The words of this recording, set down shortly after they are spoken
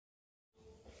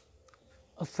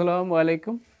Assalamu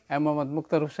alaikum. I am Muhammad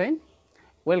Mukhtar Hussain.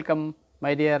 Welcome,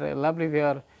 my dear lovely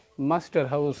viewer, Master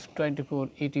House 24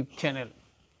 YouTube channel.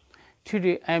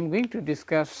 Today, I am going to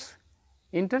discuss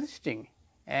interesting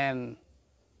and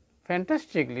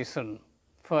fantastic lesson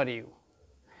for you.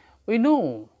 We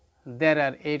know there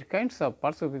are 8 kinds of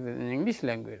participle in English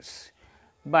language,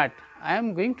 but I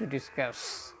am going to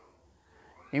discuss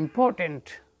important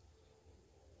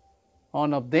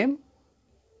one of them.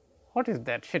 What is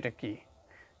that? সেটা কি?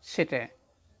 সেটা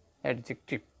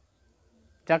adjective,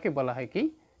 যাকে বলা হয় কি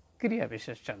ক্রিয়া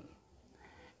বিশেষণ।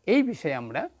 এই বিষয়ে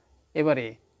আমরা এবারে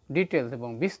ডিটেলস এবং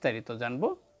বিস্তারিত জানব।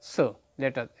 So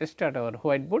let us start our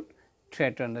white board, try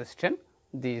to understand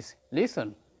this lesson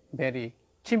very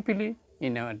simply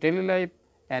in our daily life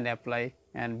and apply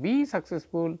and be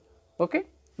successful. Okay,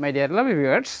 my dear lovely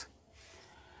viewers.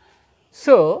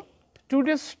 So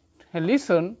today's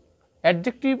lesson,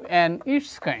 adjective and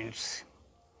its kinds.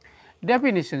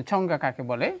 Definition সংজ্ঞা কাকে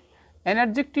বলে? An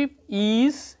adjective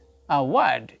is a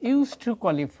word used to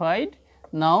qualify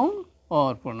noun or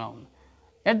pronoun.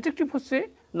 Adjective হচ্ছে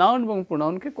noun এবং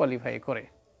pronoun কে qualify করে।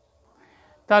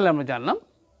 তাহলে আমরা জানলাম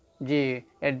যে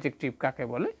adjective কাকে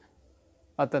বলে,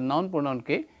 অর্থাৎ নাউন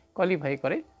প্রোনাউনকে কোয়ালিফাই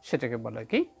করে, সেটাকে বলা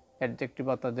কি অ্যাডজেক্টিভ,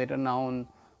 অর্থাৎ যেটা নাউন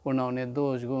প্রোনাউনের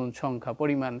দোষ, গুণ, সংখ্যা,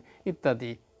 পরিমাণ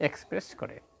ইত্যাদি এক্সপ্রেস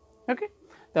করে। ওকে,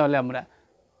 তাহলে আমরা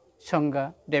সংজ্ঞা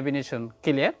ডেফিনেশন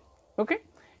ক্লিয়ার। ওকে,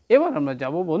 এবার আমরা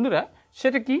যাব বন্ধুরা,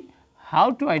 সেটা কি হাউ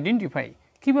টু আইডেন্টিফাই,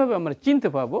 কীভাবে আমরা চিনতে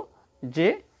পারবো যে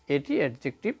এটি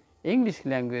অ্যাডজেক্টিভ। ইংলিশ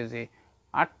ল্যাঙ্গুয়েজে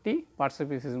 8টি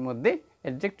পার্টিসিপেন্সের মধ্যে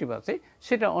অ্যাডজেক্টিভ আছে,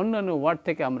 সেটা অন্যান্য ওয়ার্ড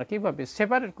থেকে আমরা কীভাবে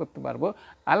সেপারেট করতে পারবো,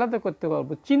 আলাদা করতে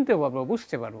পারবো, চিনতে পারবো,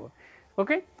 বুঝতে পারবো।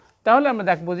 ওকে, তাহলে আমরা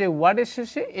দেখবো যে ওয়ার্ডের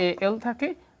শেষে এল থাকে,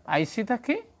 আইসি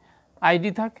থাকে,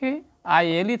 আইডি থাকে,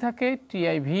 আইএলই থাকে,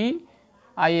 টিআইভি,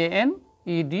 আইএএন,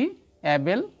 ইডি,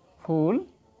 অ্যাবেল, ফুল,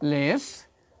 লেস,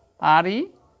 আরই,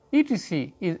 etc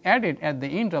is added at the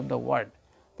end of the word.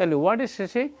 তাহলে ওয়ার্ডের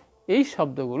শেষে এই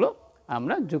শব্দগুলো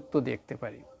আমরা যুক্ত দেখতে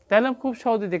পারি, তাহলে আমরা খুব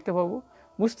সহজে দেখতে পাবো,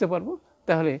 বুঝতে পারবো।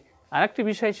 তাহলে আরেকটি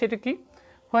বিষয়, সেটা কি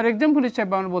ফর এক্সাম্পল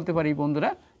হিসাবে আমরা বলতে পারি বন্ধুরা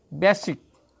বেসিক,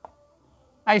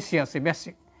 আইসি আছে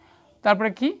বেসিক, তারপরে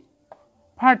কি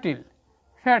fertile,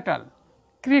 fatal,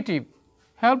 creative,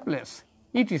 helpless,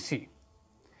 etc.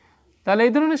 তাহলে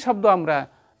এই ধরনের শব্দ আমরা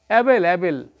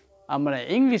অ্যাভেল আমরা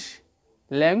ইংলিশ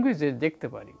ল্যাঙ্গুয়েজে দেখতে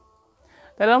পারি।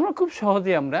 তাহলে আমরা খুব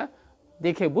সহজে আমরা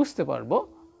দেখে বুঝতে পারবো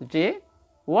যে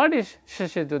ওয়ার্ডের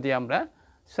শেষে যদি আমরা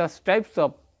সাচ টাইপস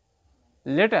অফ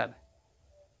লেটার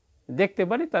দেখতে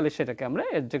পারি, তাহলে সেটাকে আমরা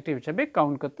অ্যাডজেক্টিভ হিসাবে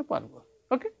কাউন্ট করতে পারবো।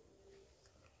 ওকে,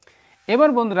 এবার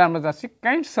বন্ধুরা আমরা যাচ্ছি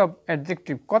কাইন্ডস অফ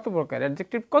অ্যাডজেক্টিভ, কত প্রকার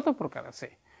অ্যাডজেক্টিভ, কত প্রকার আছে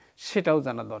সেটাও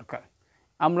জানা দরকার।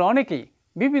 আমরা অনেকেই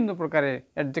বিভিন্ন প্রকারের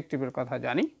অ্যাডজেক্টিভের কথা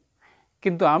জানি,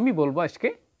 কিন্তু আমি বলবো আজকে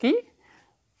কি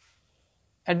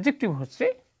অ্যাডজেক্টিভ হচ্ছে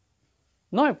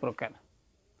 9 প্রকার,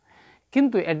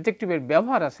 কিন্তু অ্যাডজেক্টিভের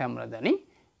ব্যবহার আছে আমরা জানি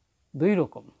 2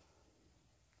 রকম।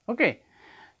 ওকে,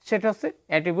 সেটা হচ্ছে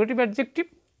অ্যাট্রিবিউটিভ অ্যাডজেক্টিভ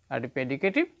আর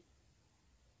প্রেডিকেটিভ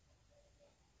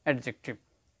অ্যাডজেক্টিভ।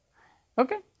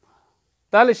 ওকে,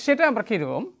 তাহলে সেটা আমরা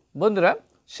কীরকম বন্ধুরা,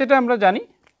 সেটা আমরা জানি।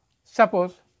 সাপোজ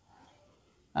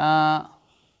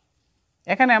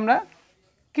এখানে আমরা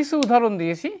কিছু উদাহরণ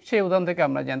দিয়েছি, সেই উদাহরণ থেকে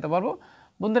আমরা জানতে পারবো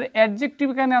বন্ধুরা অ্যাডজেক্টিভ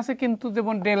এখানে আছে, কিন্তু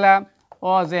যেমন ডেলা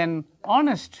ওয়াজ অ্যান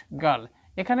অনেস্ট গার্ল,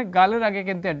 এখানে গার্লের আগে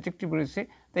কিন্তু অ্যাডজেক্টিভ রয়েছে,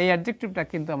 তাই অ্যাডজেক্টিভটা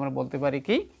কিন্তু আমরা বলতে পারি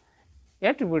কি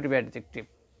অ্যাট্রিবিউটিভ অ্যাডজেক্টিভ,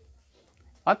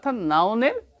 অর্থাৎ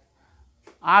নাউনের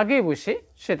আগে বসে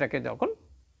সেটাকে যখন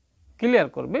ক্লিয়ার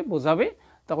করবে, বোঝাবে,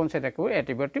 তখন সেটাকে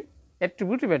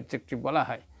অ্যাট্রিবিউটিভ অ্যাডজেক্টিভ বলা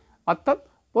হয়, অর্থাৎ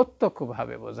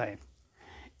প্রত্যক্ষভাবে বোঝায়।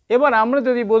 এবার আমরা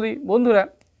যদি বলি বন্ধুরা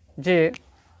যে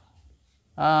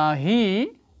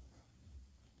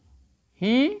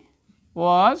হি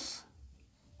ওয়াজ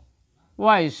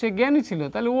ওয়াইজ, সে জ্ঞানী ছিল,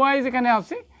 তাহলে ওয়াইজ এখানে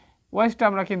আছে, ওয়াইজটা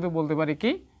আমরা কিন্তু বলতে পারি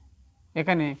কি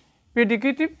এখানে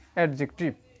প্রেডিকেটিভ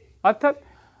অ্যাডজেক্টিভ, অর্থাৎ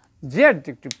যে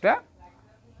অ্যাডজেক্টিভটা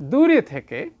দূরে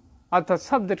থেকে অর্থাৎ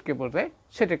সাবজেক্টকে বোঝায়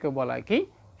সেটাকে বলা হয় কি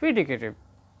প্রেডিকেটিভ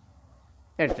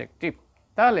অ্যাডজেক্টিভ।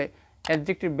 তাহলে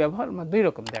অ্যাডজেক্টিভ ব্যবহার আমরা 2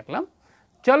 রকম দেখলাম।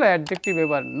 চলো অ্যাডজেক্টিভ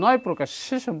এবার 9 প্রকার,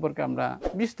 সে সম্পর্কে আমরা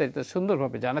বিস্তারিত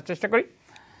সুন্দরভাবে জানার চেষ্টা করি।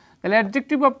 তাহলে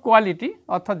অ্যাডজেক্টিভ অফ কোয়ালিটি,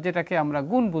 অর্থাৎ যেটাকে আমরা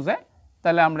গুণ বোঝায়,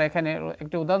 তাহলে আমরা এখানে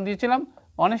একটা উদাহরণ দিয়েছিলাম,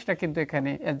 অনেস্টটা কিন্তু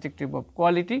এখানে অ্যাডজেক্টিভ অফ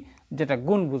কোয়ালিটি, যেটা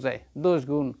গুণ বোঝায়, দোষ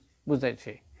গুণ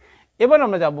বুঝাইছে। এবার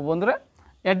আমরা যাব বন্ধুরা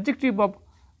অ্যাডজেক্টিভ অফ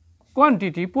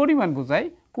কোয়ান্টিটি, পরিমাণ বোঝায়,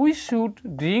 we should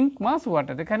drink much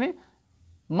water, এখানে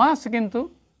মাছ কিন্তু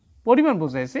পরিমাণ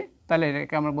বোঝাইছে, তাহলে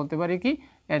এটাকে আমরা বলতে পারি কি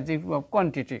adjective of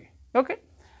quantity. Okay,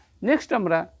 next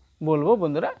আমরা বলবো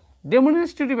বন্ধুরা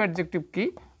ডেমনস্ট্রেটিভ অ্যাডজেক্টিভ কি,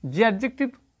 যে অ্যাডজেক্টিভ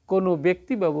কোনো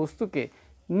ব্যক্তি বা বস্তুকে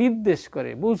নির্দেশ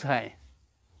করে, বোঝায়,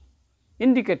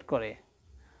 ইন্ডিকেট করে।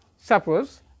 Suppose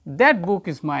that book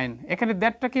is mine, এখানে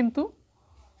দ্যাটটা কিন্তু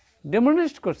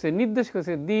ডেমনস্ট্রেট করছে, নির্দেশ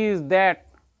করছে, this, that,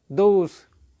 those,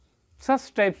 such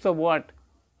types of word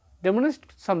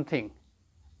demonstrate something,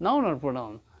 noun or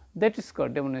pronoun, that is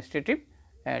called demonstrative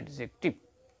adjective.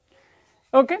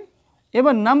 ওকে,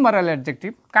 এবার নাম্বারাল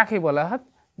অ্যাডজেক্টিভ কাকে বলা হয়?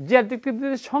 যে অ্যাডজেক্টিভ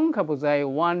দিয়ে সংখ্যা বোঝায়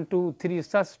 1 2 3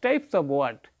 such types of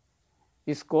word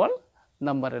is called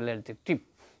নাম্বারাল adjective.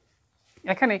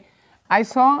 এখানে I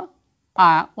saw a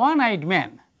one-eyed man,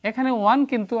 এখানে ওয়ান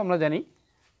কিন্তু আমরা জানি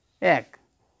এক,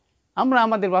 আমরা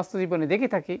আমাদের বাস্তব জীবনে দেখে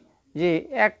থাকি যে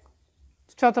এক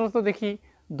সচরাচর দেখি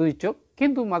দুই চোখ,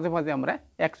 কিন্তু মাঝে মাঝে আমরা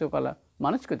এক চোখওয়ালা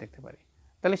মানুষকে দেখতে পারি।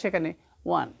 তাহলে সেখানে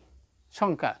ওয়ান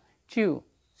সংখ্যা, two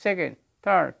second,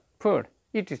 third, fourth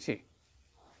etc.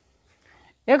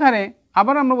 এখানে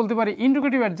আবার আমরা বলতে পারি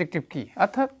ইন্ডিকেটিভ অ্যাডজেক্টিভ কি,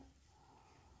 অর্থাৎ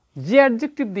যে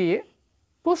অ্যাডজেক্টিভ দিয়ে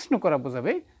প্রশ্ন করা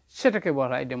বোঝাবে সেটাকে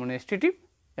বলা হয় demonstrative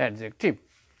adjective.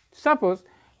 Suppose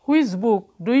which book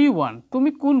do you want, তুমি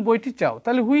কোন বইটি চাও,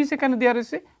 তাহলে হুইচ এখানে দেওয়া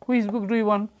রয়েছে, which book do you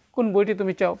want, কোন বইটি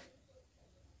তুমি চাও।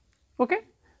 ওকে,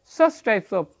 such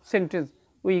types of sentence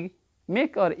we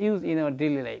make or use in our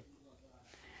daily life.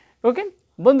 ওকে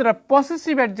বন্ধুরা,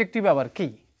 পসেসিভ অ্যাডজেক্টিভ আবার কি,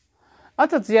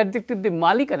 অর্থাৎ যে অ্যাডজেক্টিভ দিয়ে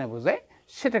মালিকানা বোঝায়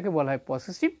সেটাকে বলা হয়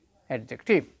পসেসিভ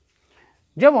অ্যাডজেক্টিভ।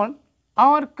 যেমন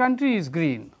আওয়ার কান্ট্রি ইজ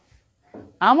গ্রিন,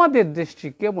 আমাদের দেশটি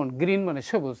কেমন, গ্রিন মানে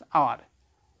সবুজ, hour,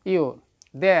 your,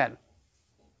 there,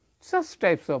 such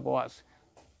types of words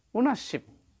ownership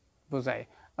বোঝায়,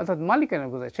 অর্থাৎ মালিকানা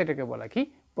বোঝায়, সেটাকে বলা কি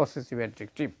পসেসিভ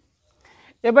অ্যাডজেক্টিভ।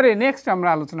 এবারে নেক্সট আমরা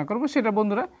আলোচনা করব সেটা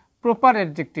বন্ধুরা প্রপার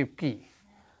অ্যাডজেক্টিভ কি।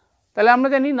 তাহলে আমরা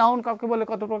জানি নাউন কাকে বলে,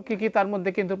 কত প্রকার কী কী, তার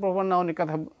মধ্যে কিন্তু প্রপার নাউনের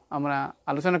কথা আমরা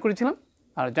আলোচনা করেছিলাম।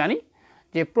 আর জানি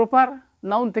যে প্রপার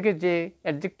নাউন থেকে যে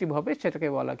অ্যাডজেক্টিভ হবে সেটাকে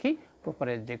বলা কি প্রপার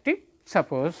অ্যাডজেক্টিভ।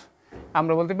 সাপোজ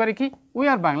আমরা বলতে পারি কি উই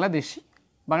আর বাংলাদেশি,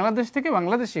 বাংলাদেশ থেকে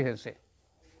বাংলাদেশি হয়েছে।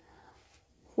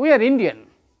 We are Indian,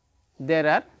 there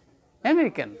R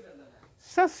American.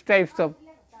 Such types of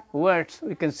words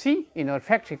we can see in our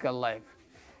practical life.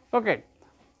 ওকে,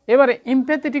 এবারে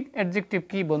ইমপ্যাথেটিক অ্যাডজেক্টিভ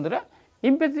কি বন্ধুরা?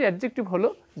 ইমপ্যাথেটিক অ্যাডজেক্টিভ হলো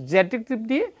যে অ্যাডজেক্টিভ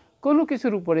দিয়ে কোনো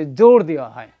কিছুর উপরে জোর দেওয়া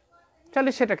হয়,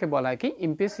 তাহলে সেটাকে বলা হয় কি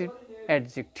impressive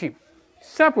adjective.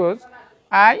 Suppose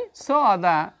I saw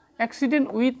the accident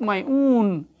with my own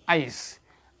আইস,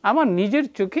 আমার নিজের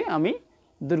চোখে আমি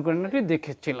দুর্ঘটনাটি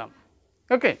দেখেছিলাম।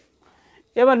 ওকে,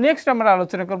 এবার নেক্সট আমরা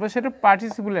আলোচনা করবো সেটা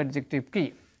পার্টিসিপল অ্যাডজেক্টিভ কি,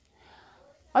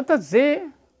 অর্থাৎ যে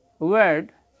ওয়ার্ড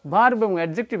ভার্ব এবং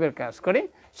অ্যাডজেক্টিভের কাজ করে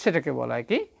সেটাকে বলা হয়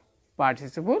কি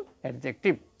পার্টিসিপল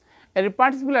অ্যাডজেক্টিভ। এর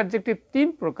পার্টিসিপল অ্যাডজেক্টিভ তিন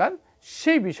প্রকার,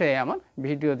 সেই বিষয়ে আমার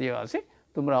ভিডিও দেওয়া আছে,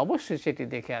 তোমরা অবশ্যই সেটি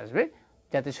দেখে আসবে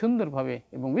যাতে সুন্দরভাবে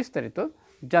এবং বিস্তারিত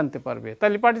জানতে পারবে।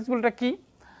 তাহলে পার্টিসিপলটা কি,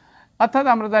 অর্থাৎ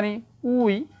আমরা জানি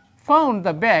we found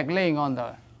the bag laying on the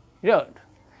road,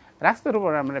 রাস্তার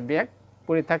উপর আমরা ব্যাগ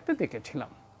পড়ে থাকতে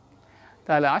দেখেছিলাম।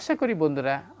 তাহলে আশা করি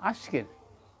বন্ধুরা আজকের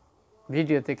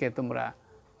ভিডিও থেকে তোমরা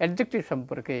অ্যাডজেক্টিভ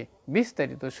সম্পর্কে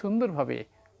বিস্তারিত সুন্দরভাবে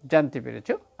জানতে পেরেছ।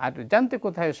 আর জানতে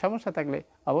কোথায় সমস্যা থাকলে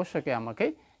অবশ্যই আমাকে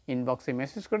ইনবক্সে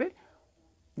মেসেজ করে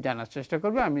জানার চেষ্টা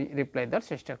করবে, আমি রিপ্লাই দেওয়ার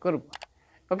চেষ্টা করব।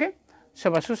 ওকে,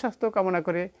 সবার সুস্বাস্থ্য কামনা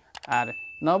করে আর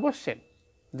নববর্ষের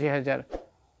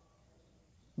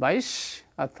 2022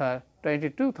 অর্থাৎ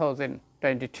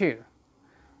 2022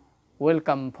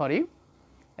 welcome for you,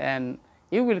 and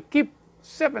you will keep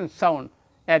safe and sound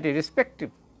at your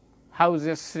respective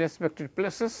houses, respective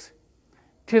places.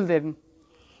 Till then,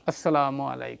 Assalamu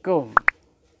alaikum.